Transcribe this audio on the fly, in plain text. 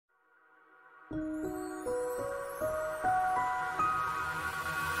I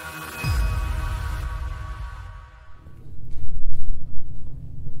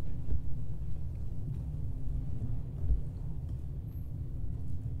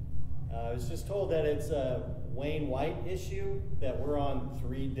was just told that it's a Wayne White issue, that we're on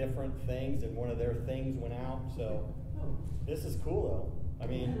 3 different things and one of their things went out. So this is cool though. I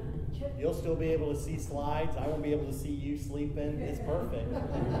mean, you'll still be able to see slides. I won't be able to see you sleeping. It's perfect.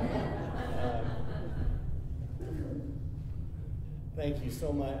 Thank you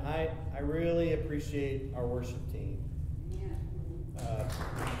so much. I really appreciate our worship team.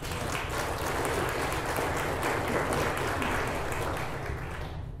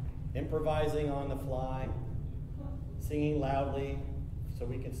 Improvising on the fly, singing loudly so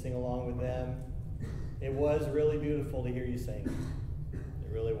we can sing along with them. It was really beautiful to hear you sing.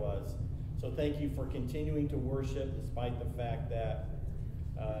 It really was. So thank you for continuing to worship despite the fact that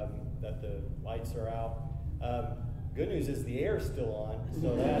that the lights are out. Good news is the air's still on,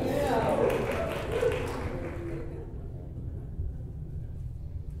 so that's...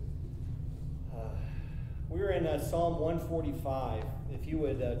 We're in Psalm 145. If you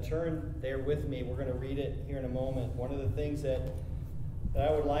would turn there with me, we're going to read it here in a moment. One of the things that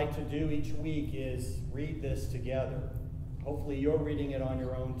I would like to do each week is read this together. Hopefully you're reading it on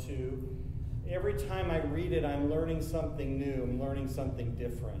your own too. Every time I read it, I'm learning something new. I'm learning something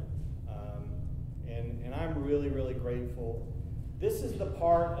different. And I'm really, really grateful. This is the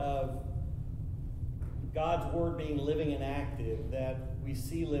part of God's Word being living and active that we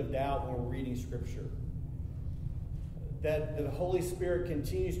see lived out when we're reading Scripture. That the Holy Spirit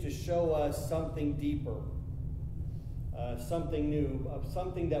continues to show us something deeper, something new,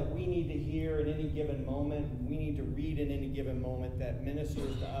 something that we need to hear at any given moment, we need to read in any given moment that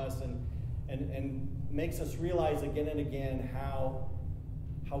ministers to us and makes us realize again and again how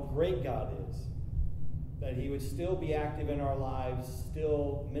great God is. That He would still be active in our lives,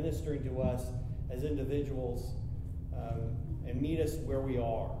 still ministering to us as individuals, and meet us where we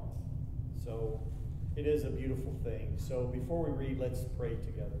are. So it is a beautiful thing. So before we read, let's pray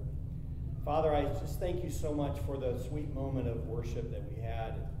together. Father, I just thank you so much for the sweet moment of worship that we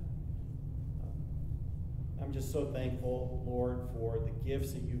had. I'm just so thankful, Lord, for the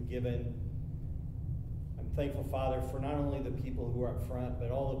gifts that you've given. I'm thankful, Father, for not only the people who are up front, but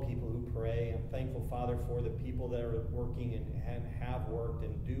all the people who pray. I'm thankful, Father, for the people that are working and have worked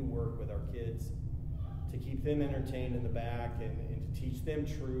and do work with our kids to keep them entertained in the back and to teach them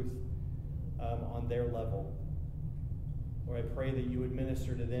truth on their level. Lord, I pray that you would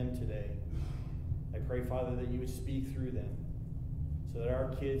minister to them today. I pray, Father, that you would speak through them so that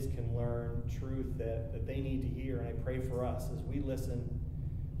our kids can learn truth that they need to hear. And I pray for us as we listen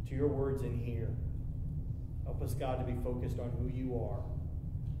to your words in here. Help us, God, to be focused on who you are,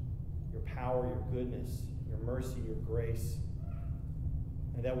 your power, your goodness, your mercy, your grace,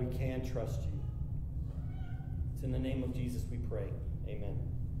 and that we can trust you. It's in the name of Jesus we pray. Amen.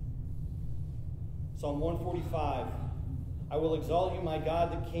 Psalm 145. I will exalt you, my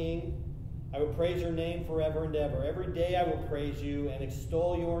God the King. I will praise your name forever and ever. Every day I will praise you and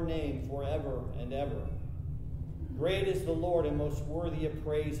extol your name forever and ever. Great is the Lord and most worthy of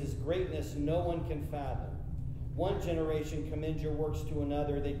praise. His greatness no one can fathom. One generation commends your works to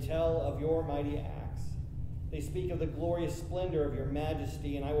another. They tell of your mighty acts. They speak of the glorious splendor of your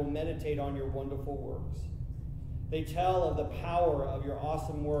majesty, and I will meditate on your wonderful works. They tell of the power of your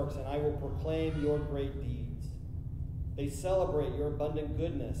awesome works, and I will proclaim your great deeds. They celebrate your abundant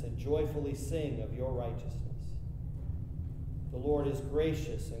goodness and joyfully sing of your righteousness. The Lord is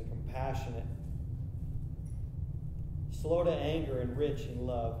gracious and compassionate, slow to anger and rich in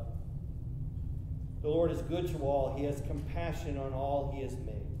love. The Lord is good to all. He has compassion on all he has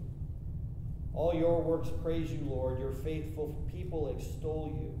made. All your works praise you, Lord. Your faithful people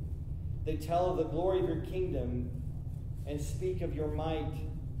extol you. They tell of the glory of your kingdom and speak of your might,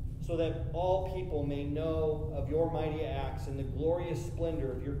 so that all people may know of your mighty acts and the glorious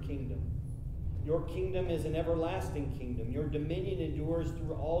splendor of your kingdom. Your kingdom is an everlasting kingdom. Your dominion endures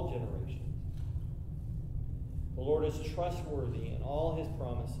through all generations. The Lord is trustworthy in all his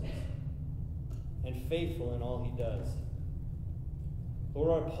promises and faithful in all he does. The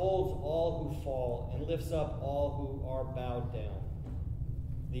Lord upholds all who fall and lifts up all who are bowed down.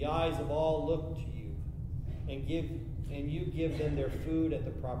 The eyes of all look to you, and you give them their food at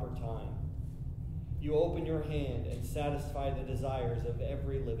the proper time. You open your hand and satisfy the desires of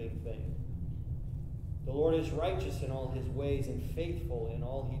every living thing. The Lord is righteous in all his ways and faithful in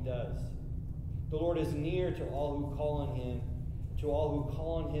all he does. The Lord is near to all who call on him,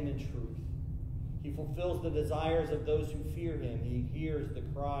 in truth. He fulfills the desires of those who fear him. He hears the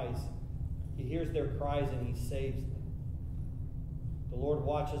cries He hears their cries and he saves them. The Lord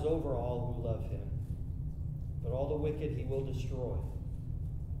watches over all who love him, but all the wicked he will destroy.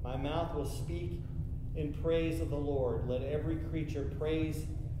 My mouth will speak in praise of the Lord. Let every creature praise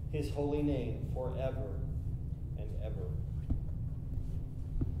his holy name forever and ever.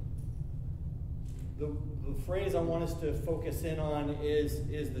 The phrase I want us to focus in on is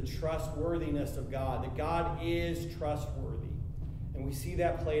the trustworthiness of God. That God is trustworthy. And we see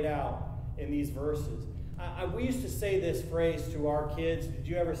that played out in these verses. We used to say this phrase to our kids. Did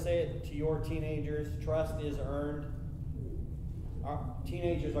you ever say it to your teenagers? Trust is earned.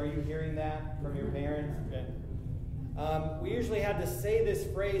 Teenagers, are you hearing that from your parents? Okay. We usually had to say this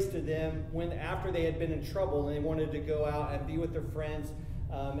phrase to them after they had been in trouble and they wanted to go out and be with their friends,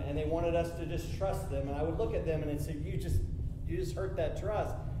 and they wanted us to just trust them. And I would look at them and I'd say, you just hurt that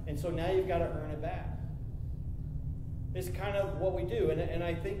trust, and so now you've got to earn it back. It's kind of what we do, and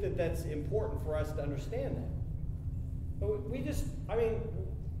I think that that's important for us to understand that. But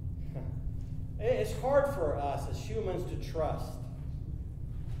it's hard for us as humans to trust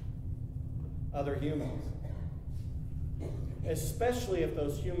other humans, especially if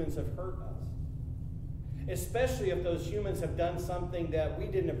those humans have hurt us, especially if those humans have done something that we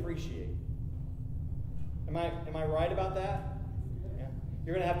didn't appreciate. Am I right about that?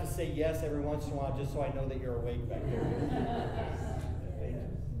 You're going to have to say yes every once in a while just so I know that you're awake back there.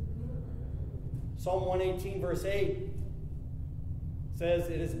 Psalm 118 verse 8 says,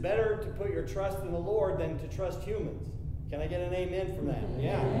 it is better to put your trust in the Lord than to trust humans. Can I get an amen from that?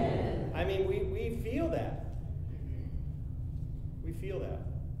 Yeah. Amen. I mean, we feel that. We feel that.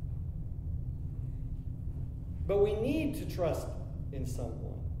 But we need to trust in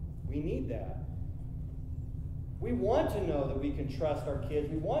someone. We need that. We want to know that we can trust our kids.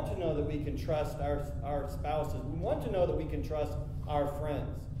 We want to know that we can trust our spouses. We want to know that we can trust our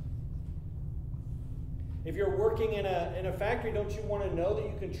friends. If you're working in a factory, don't you want to know that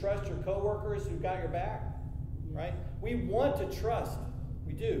you can trust your coworkers who've got your back? Right? We want to trust.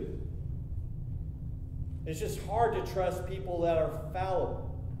 We do. It's just hard to trust people that are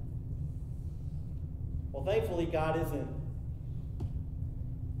fallible. Well, thankfully, God isn't.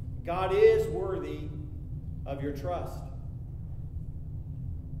 God is worthy of your trust.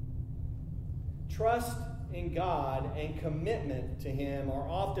 Trust in God and commitment to him are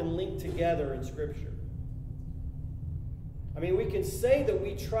often linked together in Scripture. I mean, we can say that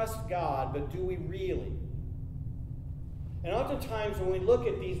we trust God, but do we really? And oftentimes when we look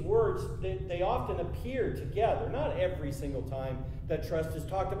at these words, they often appear together. Not every single time that trust is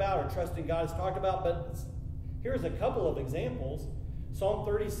talked about or trust in God is talked about, but here's a couple of examples. Psalm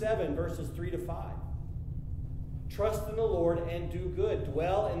 37, verses 3 to 5. Trust in the Lord and do good.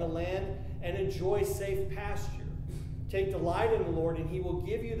 Dwell in the land and enjoy safe pasture. Take delight in the Lord, and he will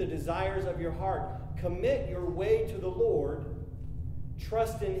give you the desires of your heart. Commit your way to the Lord.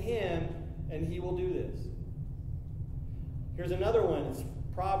 Trust in him, and he will do this. Here's another one. It's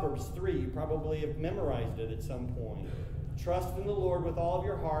Proverbs 3. You probably have memorized it at some point. Trust in the Lord with all of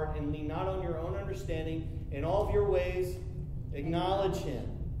your heart, and lean not on your own understanding. In all of your ways, acknowledge him,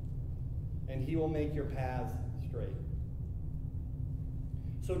 and he will make your paths straight.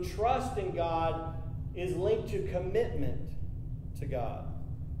 So trust in God is linked to commitment to God.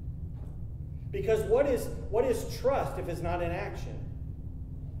 Because what is trust if it's not in action?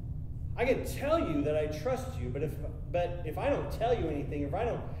 I can tell you that I trust you, but if I don't tell you anything, if I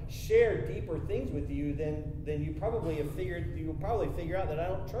don't share deeper things with you, then you probably you'll probably figure out that I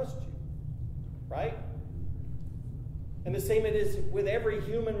don't trust you. Right? And the same it is with every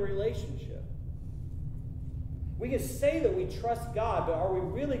human relationship. We can say that we trust God, but are we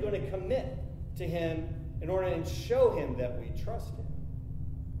really going to commit to him in order to show him that we trust him?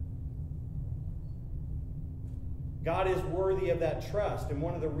 God is worthy of that trust, and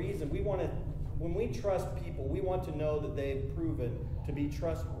one of the reasons when we trust people, we want to know that they've proven to be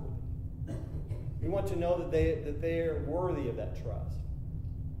trustworthy. We want to know that they are worthy of that trust.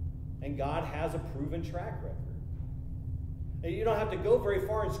 And God has a proven track record. And you don't have to go very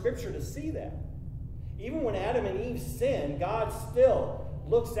far in Scripture to see that. Even when Adam and Eve sinned, God still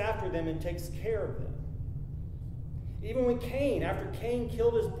looks after them and takes care of them. Even when after Cain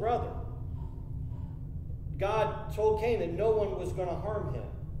killed his brother, God told Cain that no one was going to harm him.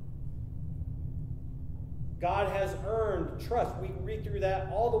 God has earned trust. We read through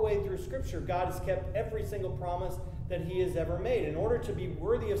that all the way through Scripture. God has kept every single promise that he has ever made. In order to be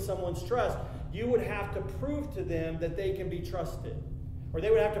worthy of someone's trust, you would have to prove to them that they can be trusted. Or they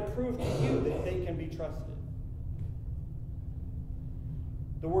would have to prove to you that they can be trusted.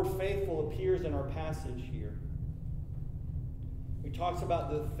 The word faithful appears in our passage here. We He talks about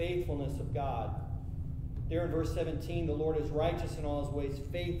the faithfulness of God. There in verse 17, the Lord is righteous in all his ways,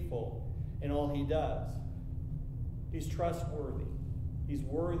 faithful in all he does. He's trustworthy. He's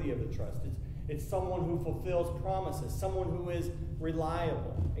worthy of the trust. It's someone who fulfills promises, someone who is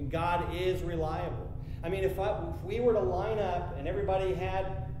reliable. And God is reliable. I mean, if we were to line up and everybody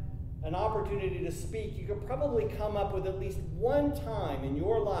had an opportunity to speak, you could probably come up with at least one time in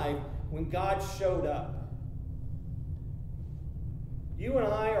your life when God showed up. You and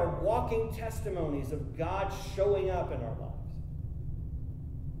I are walking testimonies of God showing up in our lives,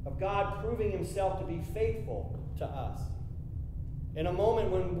 of God proving himself to be faithful to us in a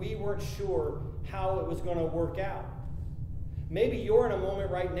moment when we weren't sure how it was going to work out. Maybe you're in a moment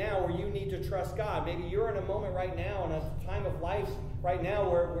right now where you need to trust God. Maybe you're in a moment right now, in a time of life right now,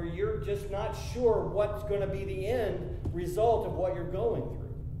 where you're just not sure what's going to be the end result of what you're going through.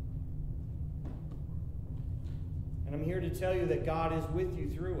 And I'm here to tell you that God is with you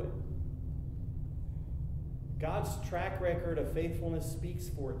through it. God's track record of faithfulness speaks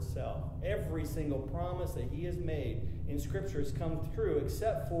for itself. Every single promise that he has made in Scripture has come true,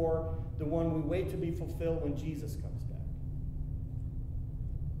 except for the one we wait to be fulfilled when Jesus comes back.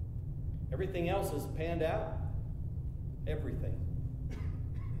 Everything else is panned out. Everything.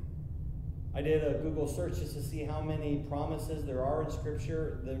 I did a Google search just to see how many promises there are in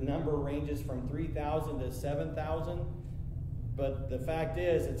Scripture. The number ranges from 3,000 to 7,000. But the fact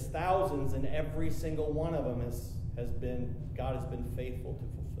is, it's thousands, and every single one of them God has been faithful to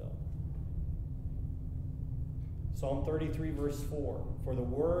fulfill. Psalm 33, verse 4. For the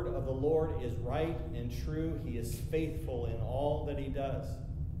word of the Lord is right and true. He is faithful in all that he does.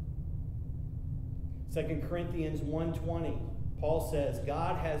 2 Corinthians 1:20. Paul says,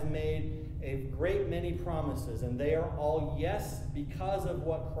 God has made a great many promises, and they are all yes because of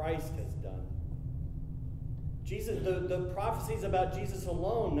what Christ has done. Jesus, the prophecies about Jesus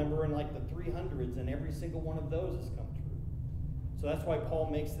alone number in like the 300s, and every single one of those has come true. So that's why Paul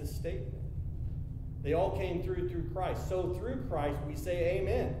makes this statement. They all came through Christ. So through Christ we say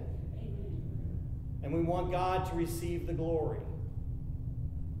amen. Amen. And we want God to receive the glory.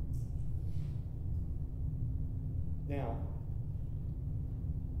 Now,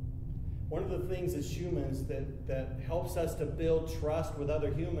 one of the things as humans that helps us to build trust with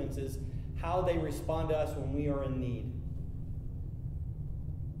other humans is how they respond to us when we are in need.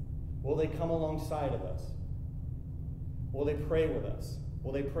 Will they come alongside of us? Will they pray with us?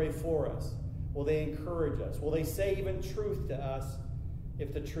 Will they pray for us? Will they encourage us? Will they say even truth to us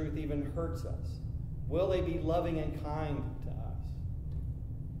if the truth even hurts us? Will they be loving and kind to us?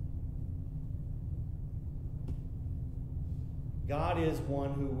 God is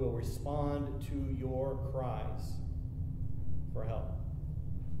one who will respond to your cries for help.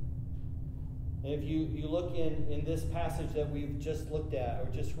 And if you look in this passage that we've just looked at, or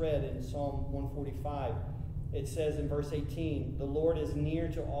just read in Psalm 145, it says in verse 18, the Lord is near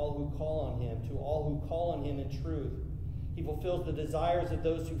to all who call on him, to all who call on him in truth. He fulfills the desires of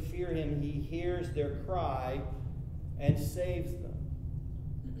those who fear him. He hears their cry and saves them.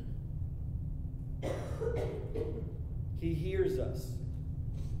 He hears us.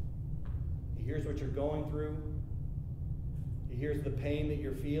 He hears what you're going through. He hears the pain that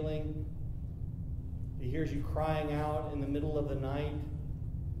you're feeling. He hears you crying out in the middle of the night.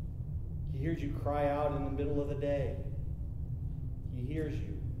 He hears you cry out in the middle of the day. He hears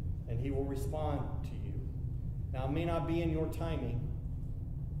you, and he will respond to you. Now, it may not be in your timing,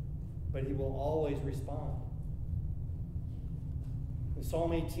 but he will always respond. In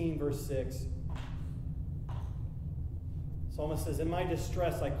Psalm 18, verse 6, Psalmist says, in my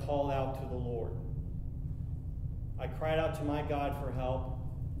distress I called out to the Lord. I cried out to my God for help.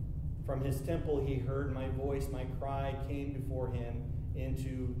 From his temple he heard my voice. My cry came before him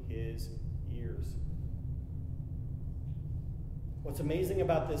into his ears. What's amazing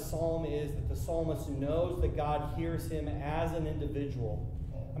about this psalm is that the psalmist knows that God hears him as an individual.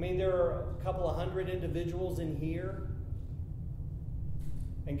 I mean, there are a couple of hundred individuals in here,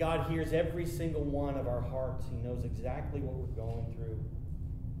 and God hears every single one of our hearts. He knows exactly what we're going through.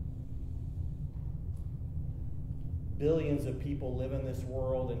 Billions of people live in this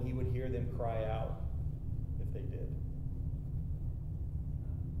world, and he would hear them cry out if they did.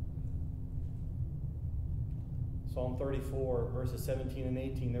 Psalm 34, verses 17 and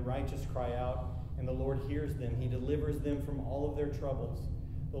 18, the righteous cry out, and the Lord hears them. He delivers them from all of their troubles.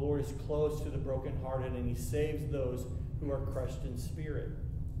 The Lord is close to the brokenhearted, and he saves those who are crushed in spirit.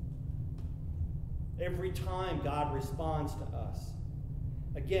 Every time God responds to us.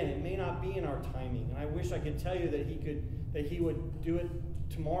 Again, it may not be in our timing, and I wish I could tell you that he would do it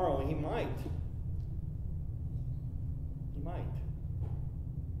tomorrow, and he might. He might.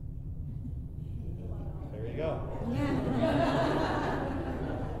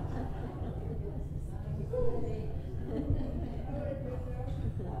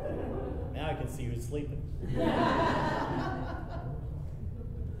 sleeping.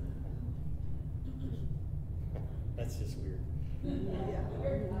 That's just weird.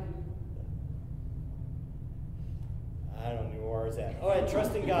 I don't know where I was at. All right,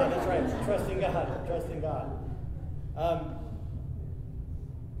 trusting God. That's right. Trusting God. Trusting God.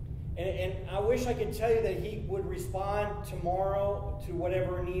 And I wish I could tell you that he would respond tomorrow to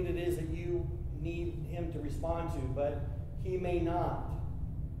whatever need it is that you need him to respond to, but he may not.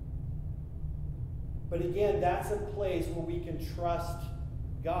 But again, that's a place where we can trust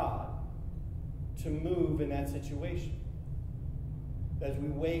God to move in that situation. As we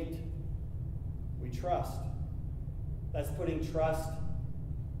wait, we trust. That's putting trust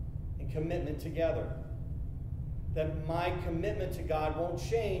and commitment together. That my commitment to God won't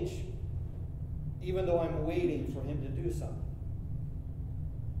change even though I'm waiting for him to do something.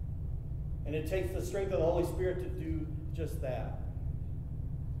 And it takes the strength of the Holy Spirit to do just that.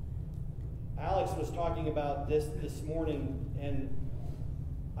 Alex was talking about this morning, and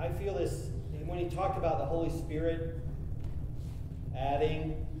I feel this when he talked about the Holy Spirit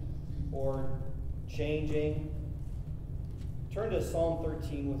adding or changing. Turn to Psalm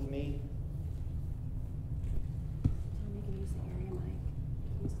 13 with me. Tommy, can you use the area mic?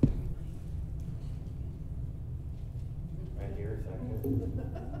 Use the area mic. Right here, is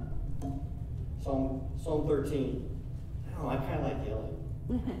that good? Psalm 13. Oh, I kind of like yelling.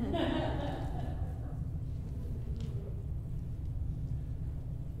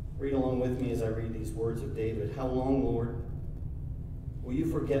 Read along with me as I read these words of David. How long, Lord, will you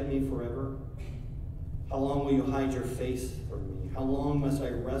forget me forever? How long will you hide your face from me? How long must I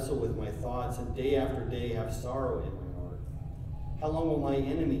wrestle with my thoughts and day after day have sorrow in my heart? How long will my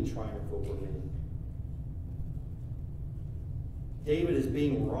enemy triumph over me? David is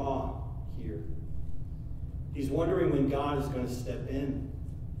being raw here. He's wondering when God is going to step in.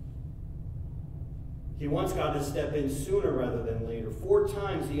 He wants God to step in sooner rather than later. 4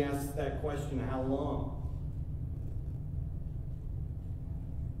 times he asks that question, how long?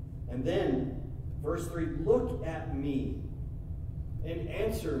 And then, verse 3, look at me and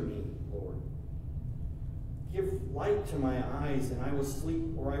answer me, Lord. Give light to my eyes, and I will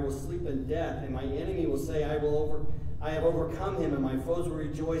sleep, or I will sleep in death, and my enemy will say, I have overcome him, and my foes will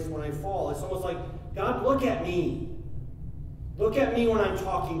rejoice when I fall. It's almost like, God, look at me. Look at me when I'm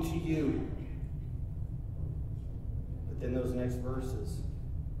talking to you. But then those next verses.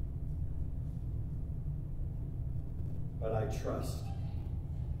 But I trust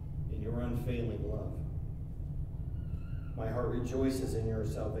in your unfailing love. My heart rejoices in your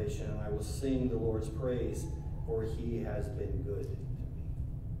salvation, and I will sing the Lord's praise, for he has been good to me.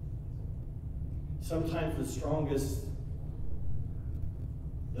 Sometimes the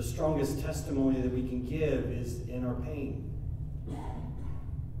strongest testimony that we can give is in our pain.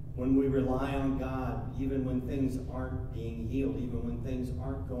 When we rely on God, even when things aren't being healed, even when things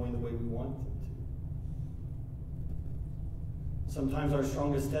aren't going the way we want them to. Sometimes our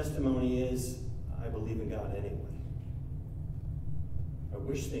strongest testimony is, I believe in God anyway. I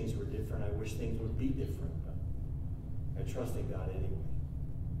wish things were different. I wish things would be different, but I trust in God anyway.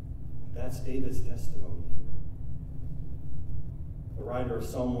 That's David's testimony here. The writer of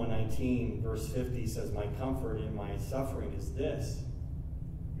Psalm 119, verse 50 says, my comfort in my suffering is this,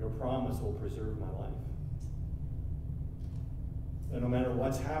 your promise will preserve my life. And no matter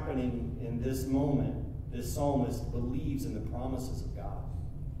what's happening in this moment, this psalmist believes in the promises of God.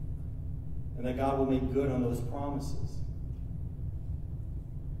 And that God will make good on those promises.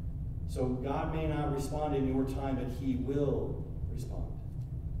 So God may not respond in your time, but he will respond.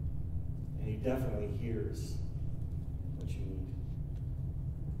 And he definitely hears what you need.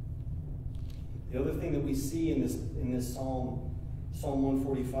 The other thing that we see in this Psalm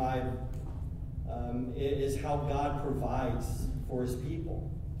 145, is how God provides for his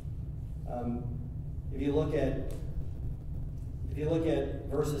people. If you look at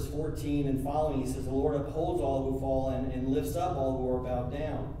verses 14 and following, he says, the Lord upholds all who fall and lifts up all who are bowed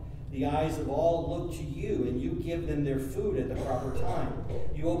down. The eyes of all look to you, and you give them their food at the proper time.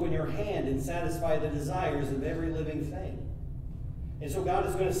 You open your hand and satisfy the desires of every living thing. And so God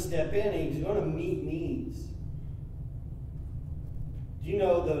is going to step in, and he's going to meet needs. Do you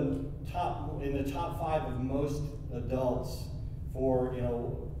know in the top 5 of most adults for,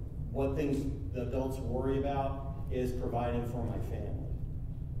 what things the adults worry about is providing for my family.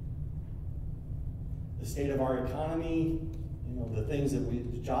 The state of our economy, the things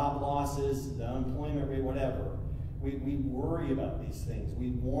that job losses, the unemployment rate, whatever. We worry about these things.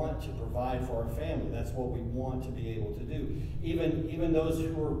 We want to provide for our family. That's what we want to be able to do. Even those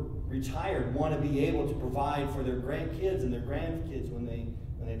who are retired want to be able to provide for their grandkids and their grandkids when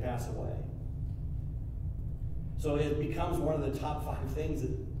they pass away. So it becomes one of the top 5 things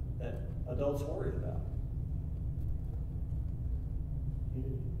that adults worry about.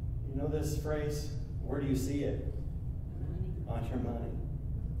 You know this phrase? Where do you see it? On your money.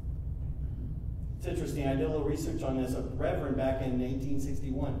 It's interesting. I did a little research on this. A reverend back in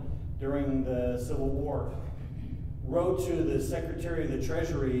 1861, during the Civil War, wrote to the Secretary of the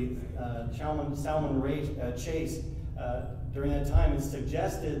Treasury, Salmon Chase, during that time, and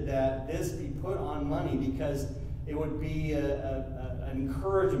suggested that this be put on money because it would be an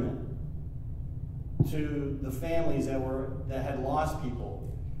encouragement to the families that had lost people.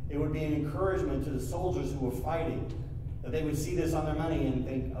 It would be an encouragement to the soldiers who were fighting, that they would see this on their money and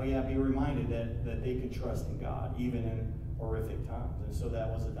think, oh yeah, be reminded that they could trust in God, even in horrific times. And so that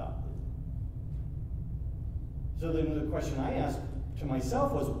was adopted. So then the question I asked to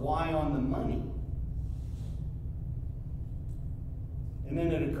myself was, why on the money? And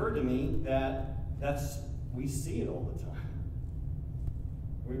then it occurred to me that we see it all the time.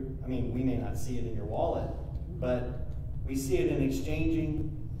 We may not see it in your wallet, but we see it in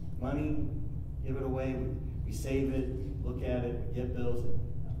exchanging money, give it away, we save it, look at it, we get bills.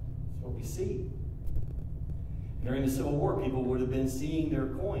 That's what we see. During the Civil War, people would have been seeing their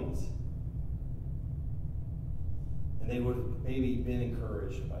coins. And they would have maybe been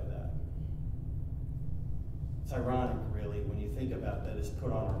encouraged by that. It's ironic, really, when you think about that it's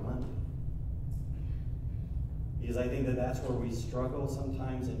put on our money. Because I think that's where we struggle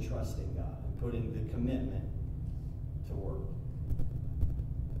sometimes in trusting God and putting the commitment to work.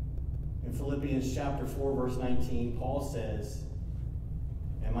 In Philippians chapter 4, verse 19, Paul says,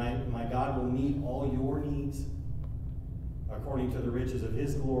 and my God will meet all your needs according to the riches of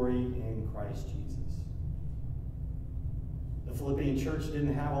his glory in Christ Jesus. The Philippian church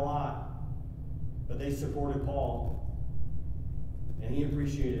didn't have a lot, but they supported Paul, and he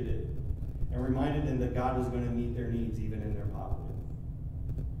appreciated it and reminded them that God was going to meet their needs even in their poverty.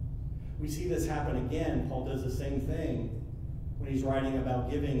 We see this happen again. Paul does the same thing when he's writing about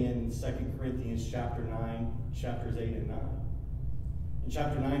giving in 2 Corinthians chapter 9, chapters 8 and 9. In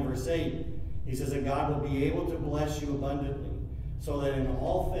chapter 9, verse 8, he says that God will be able to bless you abundantly, so that in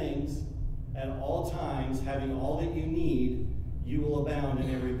all things, at all times, having all that you need, you will abound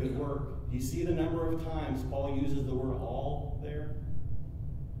in every good work. Do you see the number of times Paul uses the word all there?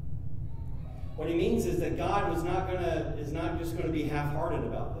 What he means is that God is not just going to be half-hearted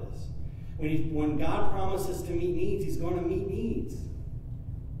about this. When God promises to meet needs, he's going to meet needs.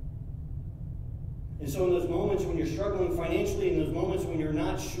 And so in those moments when you're struggling financially, in those moments when you're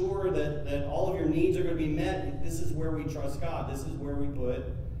not sure that all of your needs are going to be met, this is where we trust God. This is where we put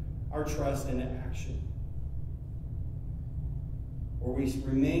our trust into action. Where we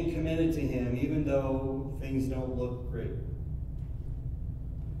remain committed to him even though things don't look great.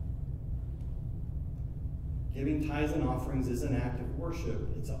 Giving tithes and offerings is an act of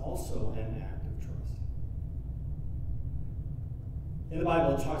worship. It's also an act of trust. In the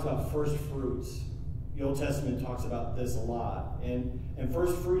Bible, it talks about first fruits. The Old Testament talks about this a lot. And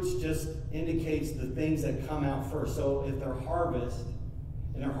first fruits just indicates the things that come out first. So if they're harvesting,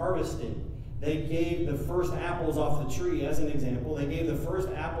 they gave the first apples off the tree, as an example. They gave the first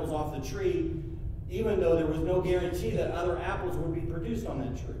apples off the tree, even though there was no guarantee that other apples would be produced on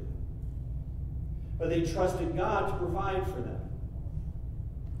that tree. But they trusted God to provide for them.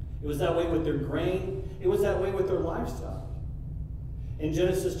 It was that way with their grain. It was that way with their livestock. In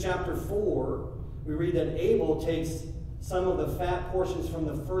Genesis chapter 4, we read that Abel takes some of the fat portions from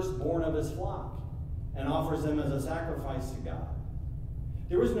the firstborn of his flock and offers them as a sacrifice to God.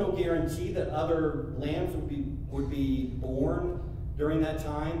 There was no guarantee that other lambs would be born during that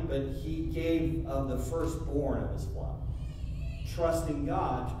time, but he gave of the firstborn of his flock, trusting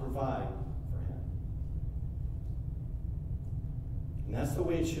God to provide. And that's the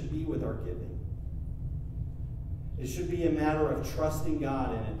way it should be with our giving. It should be a matter of trusting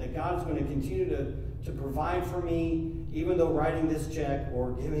God in it, that God is going to continue to provide for me, even though writing this check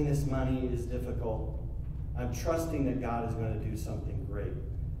or giving this money is difficult. I'm trusting that God is going to do something great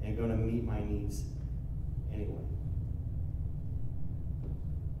and going to meet my needs anyway.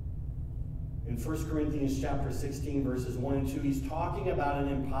 In 1 Corinthians chapter 16, verses 1 and 2, he's talking about an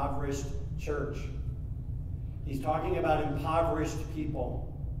impoverished church. He's talking about impoverished people.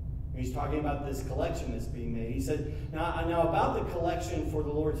 He's talking about this collection that's being made. He said, now about the collection for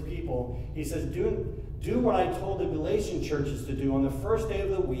the Lord's people, he says, do what I told the Galatian churches to do. On the first day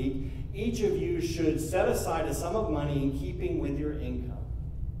of the week, each of you should set aside a sum of money in keeping with your income.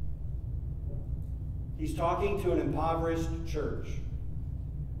 He's talking to an impoverished church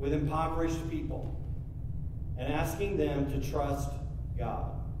with impoverished people and asking them to trust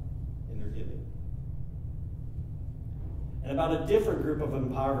God in their giving. And about a different group of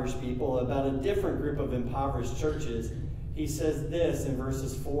impoverished people, about a different group of impoverished churches, he says this in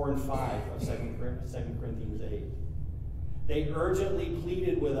verses 4 and 5 of 2 Corinthians 8. They urgently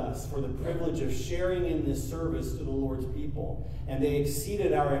pleaded with us for the privilege of sharing in this service to the Lord's people, and they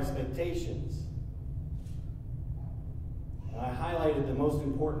exceeded our expectations. And I highlighted the most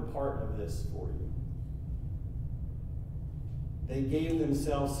important part of this for you. They gave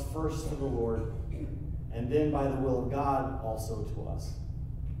themselves first to the Lord, and then by the will of God also to us.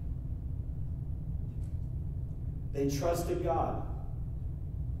 They trusted God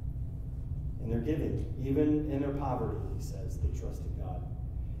in their giving, even in their poverty, he says. They trusted God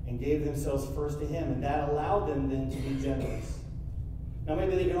and gave themselves first to him, and that allowed them then to be generous. Now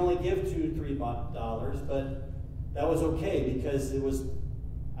maybe they can only give $2 or $3, but that was okay because it was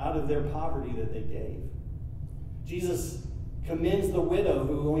out of their poverty that they gave. Jesus commends the widow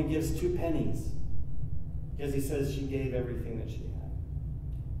who only gives 2 pennies because he says she gave everything that she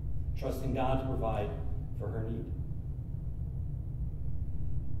had, trusting God to provide for her need.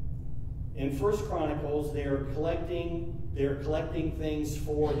 In 1 Chronicles, they're collecting things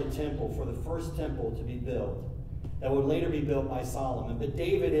for the temple, for the first temple to be built, that would later be built by Solomon. But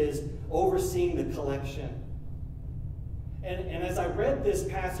David is overseeing the collection. And as I read this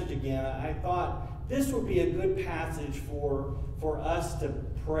passage again, I thought this would be a good passage for us to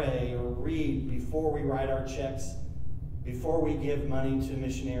pray or read before we write our checks, before we give money to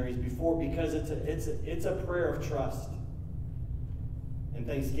missionaries, because it's a prayer of trust and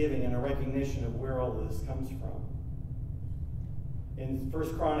thanksgiving and a recognition of where all this comes from. In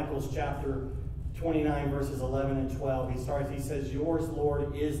 1 Chronicles chapter 29, verses 11 and 12, he says, "Yours,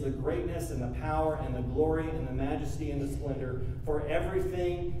 Lord, is the greatness and the power and the glory and the majesty and the splendor, for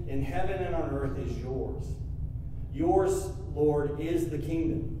everything in heaven and on earth is yours. Yours, Lord, is the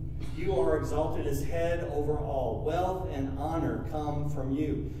kingdom. You are exalted as head over all. Wealth and honor come from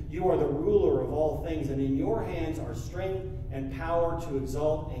you. You are the ruler of all things, and in your hands are strength and power to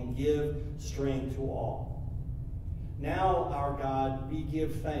exalt and give strength to all. Now, our God, we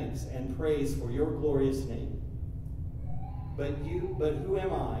give thanks and praise for your glorious name. But who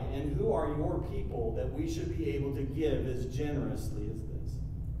am I, and who are your people that we should be able to give as generously as this?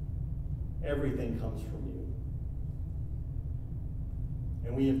 Everything comes from you.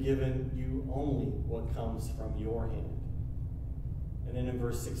 And we have given you only what comes from your hand." And then in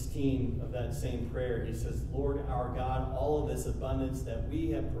verse 16 of that same prayer, he says, "Lord our God, all of this abundance that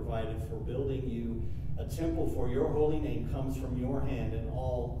we have provided for building you a temple for your holy name comes from your hand, and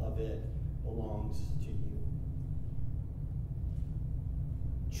all of it belongs to you."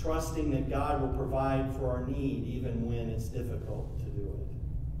 Trusting that God will provide for our need even when it's difficult to do it.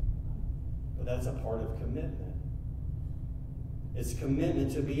 But that's a part of commitment. It's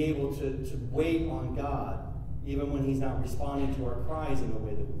commitment to be able to wait on God even when he's not responding to our cries in the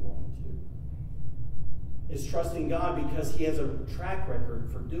way that we want him to. It's trusting God because he has a track record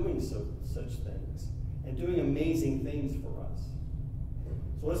for doing such things and doing amazing things for us.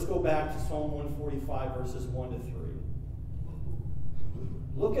 So let's go back to Psalm 145, verses 1 to 3.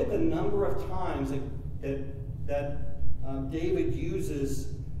 Look at the number of times that David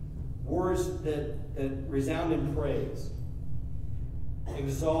uses words that resound in praise.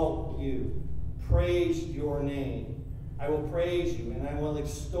 Exalt you. Praise your name. I will praise you, and I will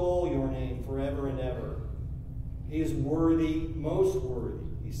extol your name forever and ever. He is worthy, most worthy,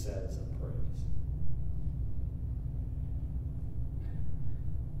 he says, of praise.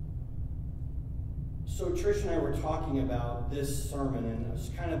 So Trish and I were talking about this sermon, and I was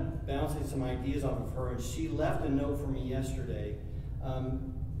kind of bouncing some ideas off of her, and she left a note for me yesterday.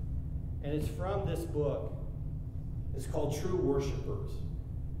 And it's from this book. It's called True Worshipers.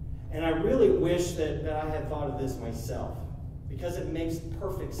 And I really wish that I had thought of this myself, because it makes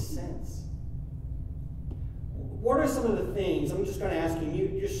perfect sense. What are some of the things, I'm just going to ask you,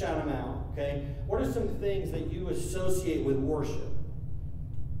 you just shout them out, okay? What are some things that you associate with worship?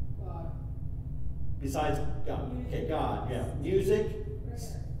 God. Besides God. Okay, God, yeah. Music,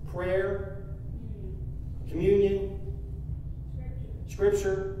 prayer, communion,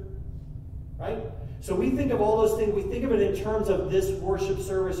 scripture, right? So we think of all those things, we think of it in terms of this worship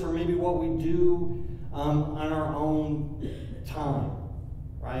service, or maybe what we do on our own time,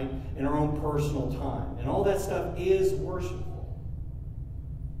 right? In our own personal time. And all that stuff is worshipful.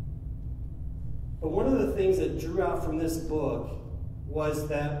 But one of the things that drew out from this book was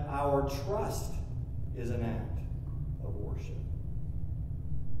that our trust is an act of worship.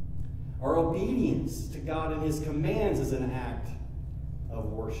 Our obedience to God and his commands is an act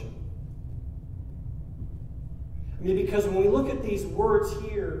of worship. I mean, because when we look at these words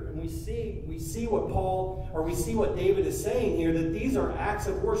here and we see what what David is saying here, that these are acts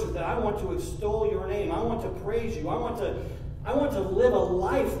of worship, that I want to extol your name, I want to praise you, I want to live a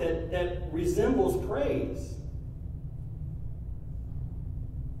life that resembles praise.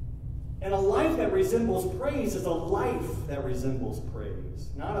 And a life that resembles praise is a life that resembles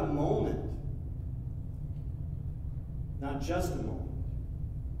praise, not a moment. Not just a moment,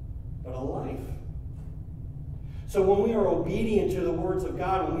 but a life. So when we are obedient to the words of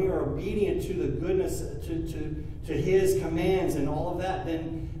God, when we are obedient to the goodness, to His commands and all of that,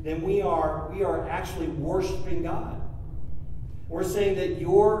 then we are actually worshiping God. We're saying that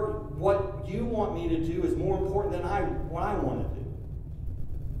what you want me to do is more important than what I want to do.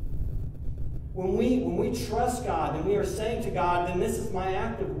 When we trust God, then we are saying to God, then this is my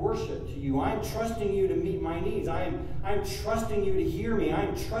act of worship to you. I'm trusting you to meet my needs. I'm trusting you to hear me.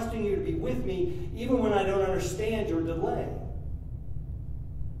 I'm trusting you to be with me, even when I don't understand your delay.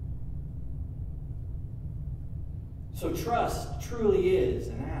 So trust truly is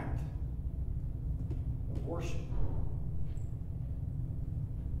an act of worship.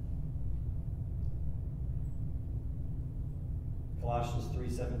 Colossians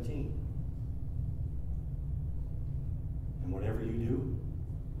 3:17. And whatever you do,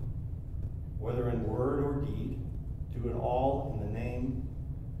 whether in word or deed, do it all in the name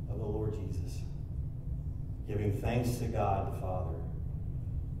of the Lord Jesus, giving thanks to God the Father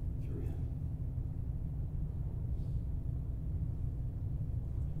through Him.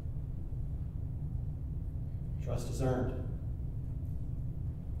 Trust is earned.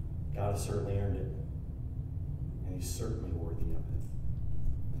 God has certainly earned it, and He's certainly worthy of it.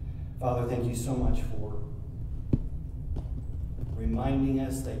 Father, thank you so much for reminding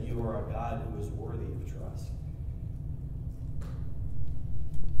us that you are a God who is worthy of trust.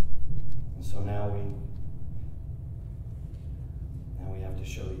 And so now we have to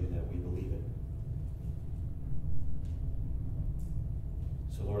show you that we believe it.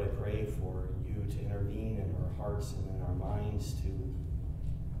 So Lord, I pray for you to intervene in our hearts and in our minds, to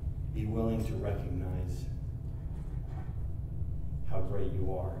be willing to recognize how great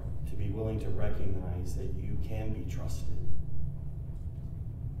you are, to be willing to recognize that you can be trusted.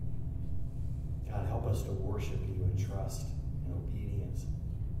 God, help us to worship you in trust and obedience.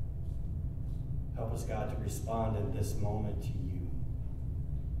 Help us, God, to respond in this moment to you,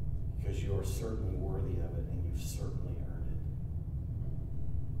 because you are certainly worthy of it and you've certainly earned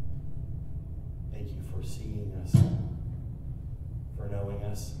it. Thank you for seeing us, for knowing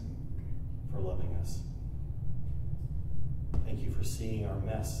us, for loving us. Thank you for seeing our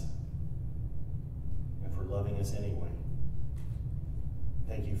mess and for loving us anyway.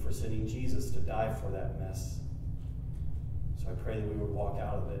 Thank you for sending Jesus to die for that mess. So I pray that we would walk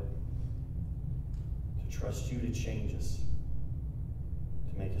out of it to trust you to change us,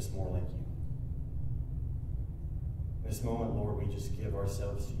 to make us more like you. In this moment, Lord, we just give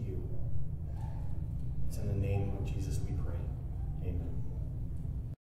ourselves to you. It's in the name of Jesus we pray. Amen.